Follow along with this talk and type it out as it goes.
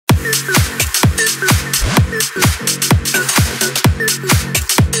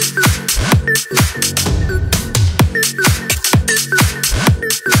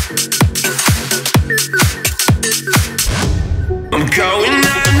I'm going in.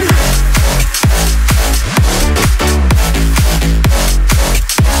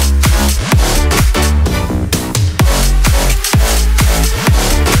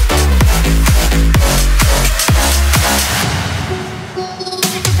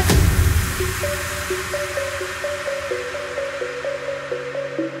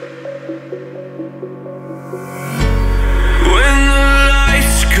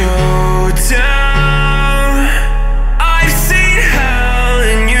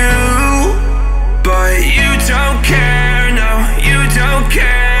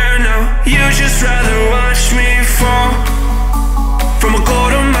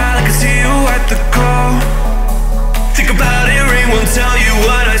 Tell you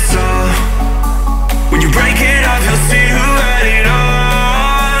what I saw. When you break it off, you'll see who had it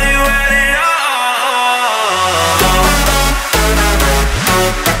all. You had it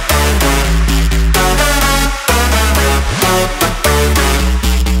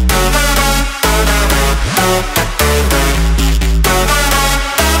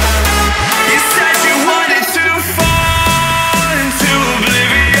You said you wanted to fall into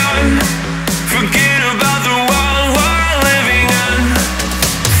oblivion. Forget about the world we're living in.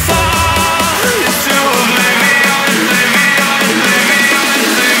 Fall into oblivion, oblivion, oblivion,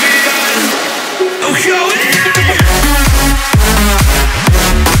 oblivion. I'm going in. Fall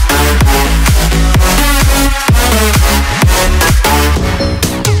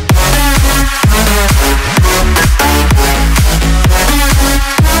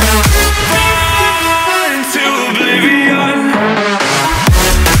oblivion.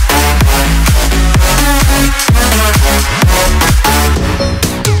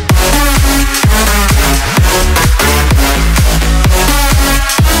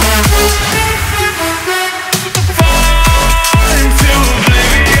 Fall into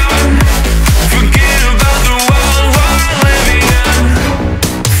oblivion. Forget about the world we're living in.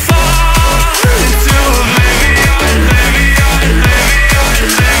 Fall into oblivion, oblivion,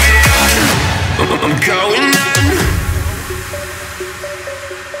 oblivion, oblivion. I'm going in.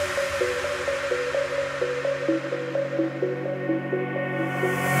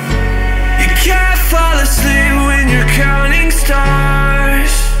 You can't fall asleep when you're counting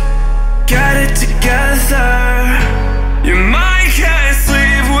stars. Get it together. Your mind can't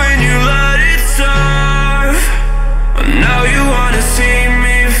sleep when you let it serve. Now you wanna see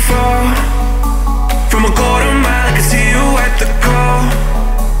me fall. From a quarter mile, I can see you at the call.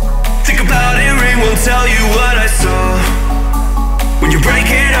 Think about it, ring won't tell you what I saw. When you break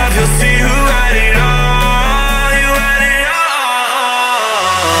it off, you'll see who had it all. You had it all.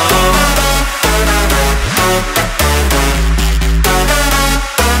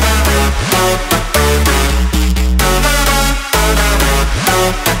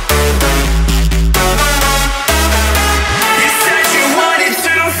 You said you wanted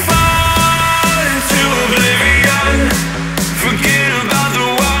to fall into oblivion. Forget about the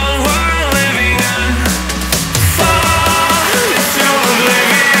world we're living in. Fall into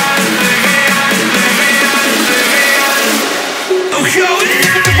oblivion, oblivion, oblivion, oblivion. I'm going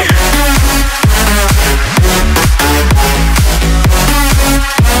in.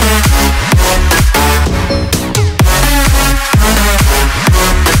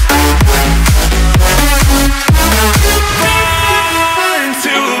 Fall into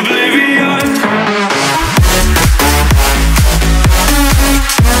oblivion.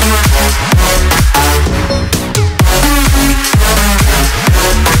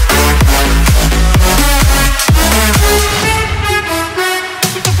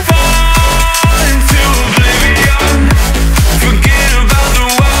 Fall into oblivion. Forget about the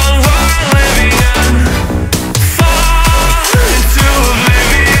world we're living in. Fall into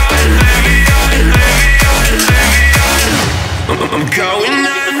oblivion, oblivion, oblivion, oblivion. I'm going in.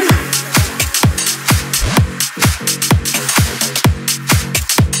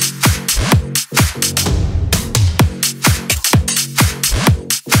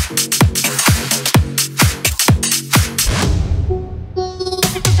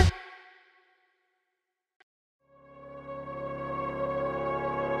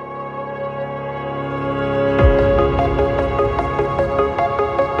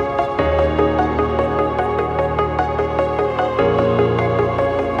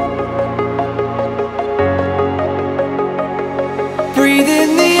 Breathe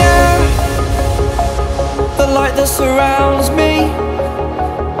in the air, the light that surrounds me.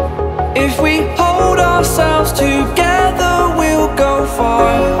 If we hold ourselves together, we'll go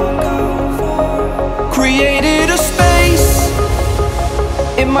far. Create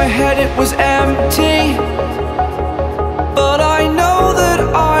my head it was empty, but I know that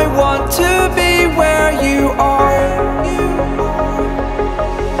I want to be where you are.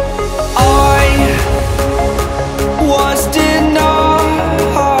 I was denied.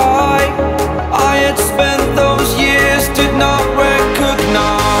 I had spent those years, did not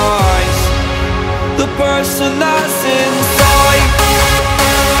recognize the person that's inside.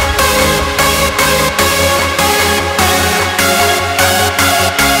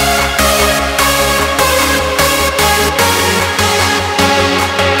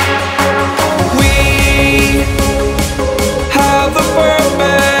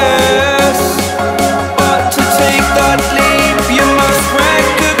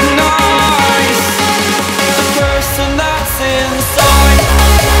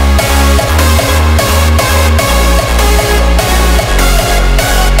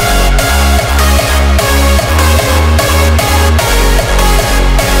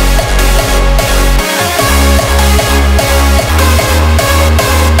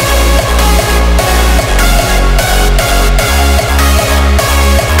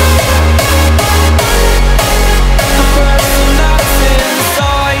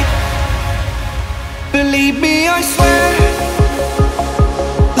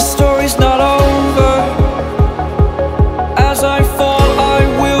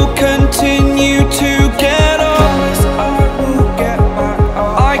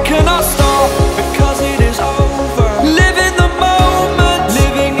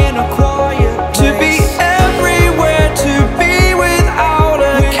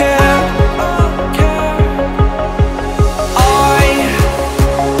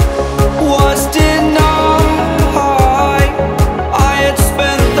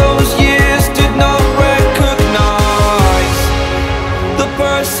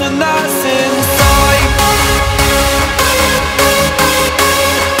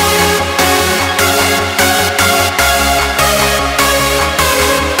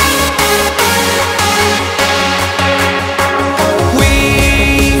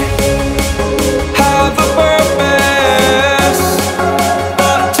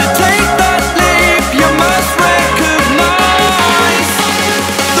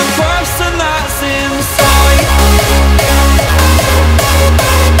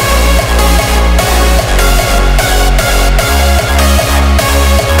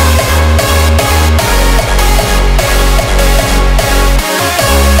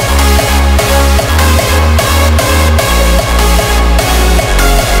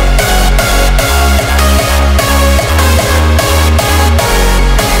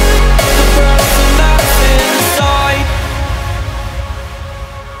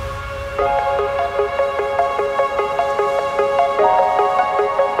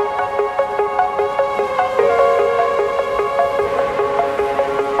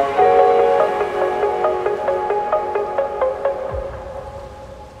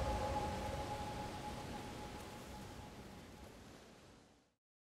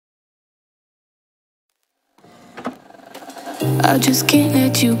 I just can't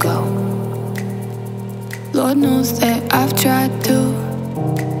let you go. Lord knows that I've tried to.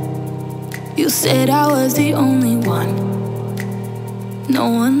 You said I was the only one. No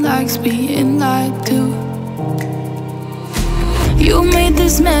one likes being lied to. You made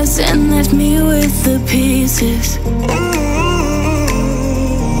this mess and left me with the pieces.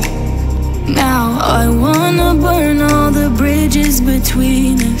 Now I wanna burn all the bridges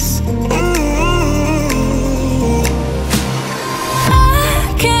between us.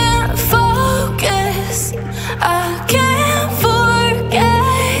 I can't forget.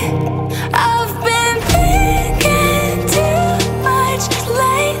 I've been thinking too much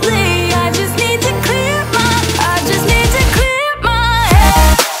lately. I just need to clear my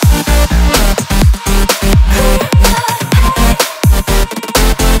head.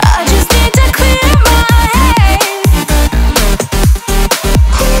 I just need to clear my head.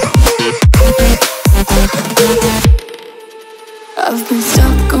 I've been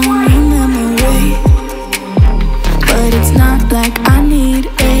stuck on your memory, but it's not like I need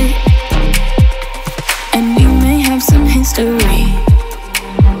it. And we may have some history,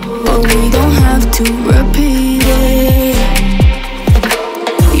 but we don't have to repeat it.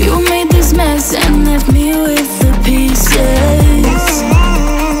 You made this mess and left me with the pieces.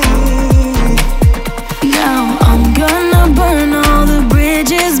 Now I'm gonna burn all the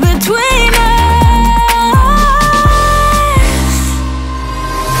bridges between us.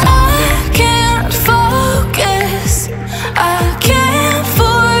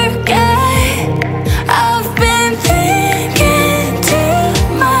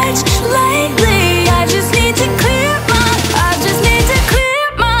 I just need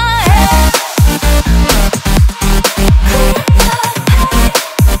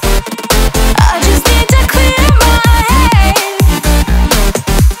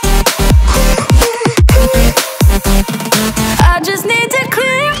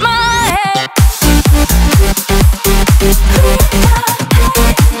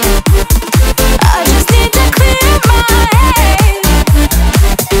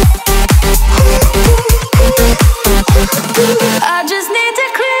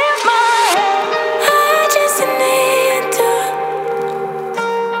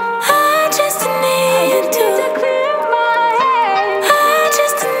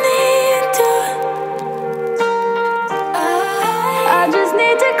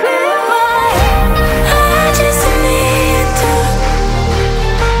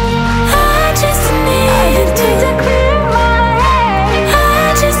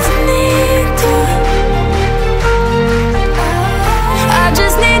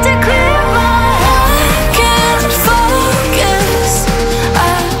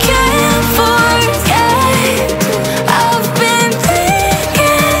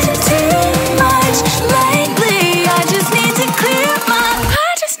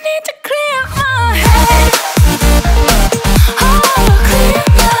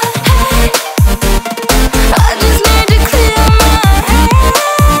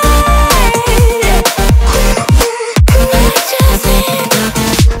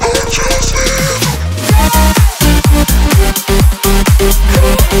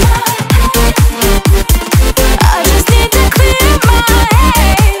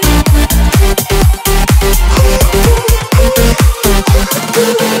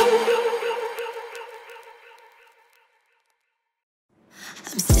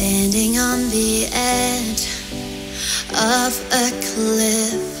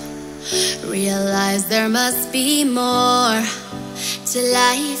Realize there must be more to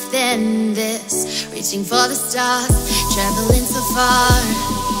life than this. Reaching for the stars, traveling so far,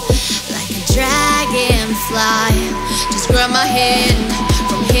 like a dragonfly. Just grab my hand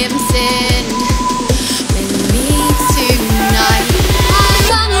from him, send with me tonight. I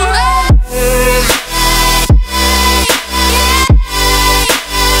run away. Yeah.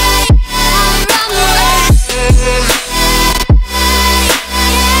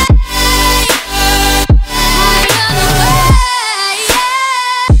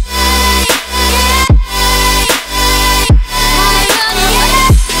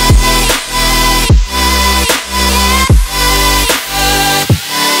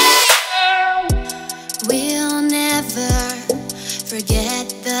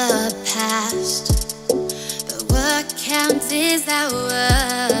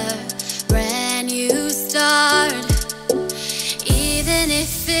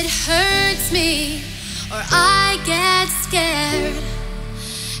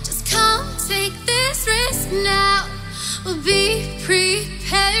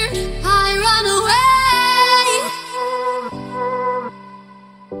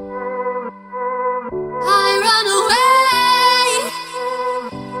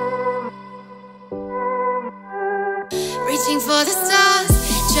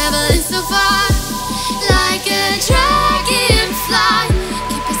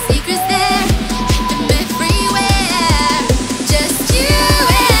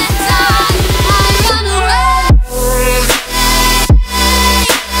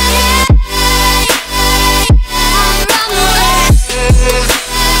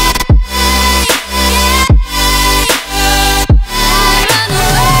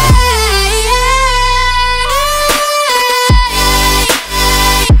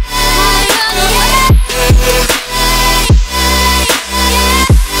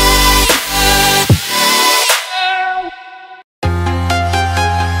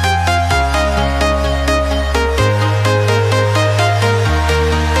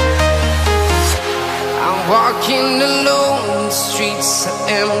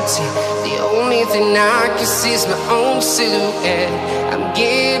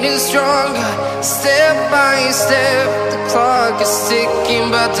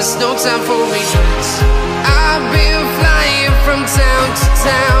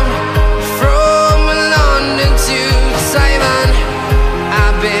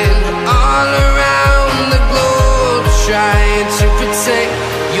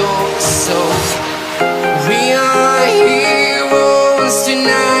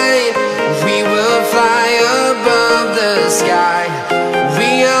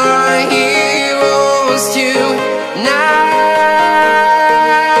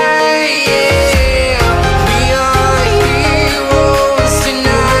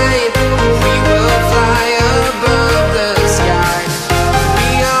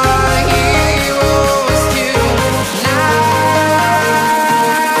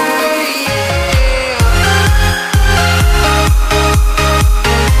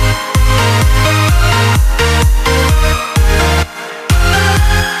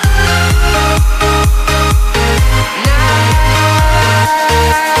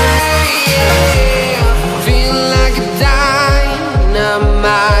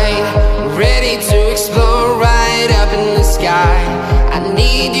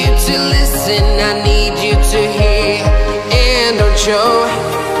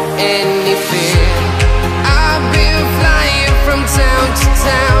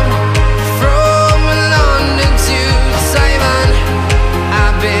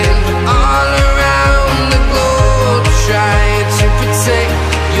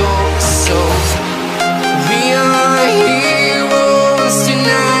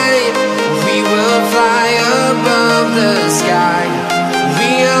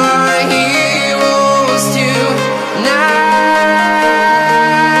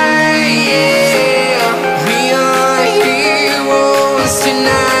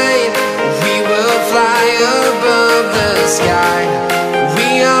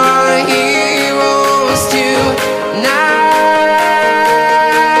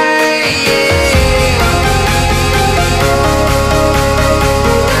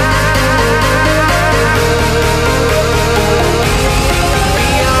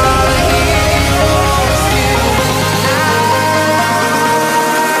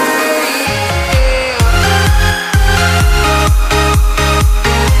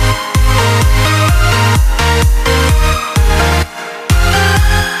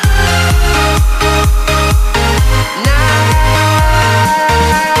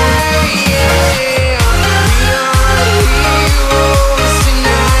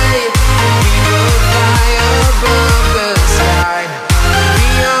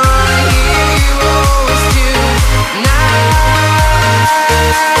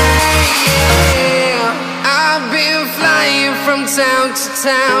 out of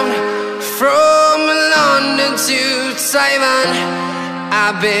town, from London to Taiwan.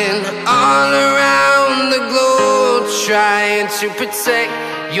 I've been all around the globe trying to protect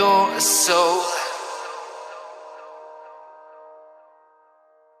your soul.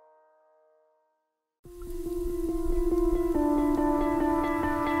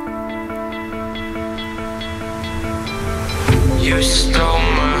 You stole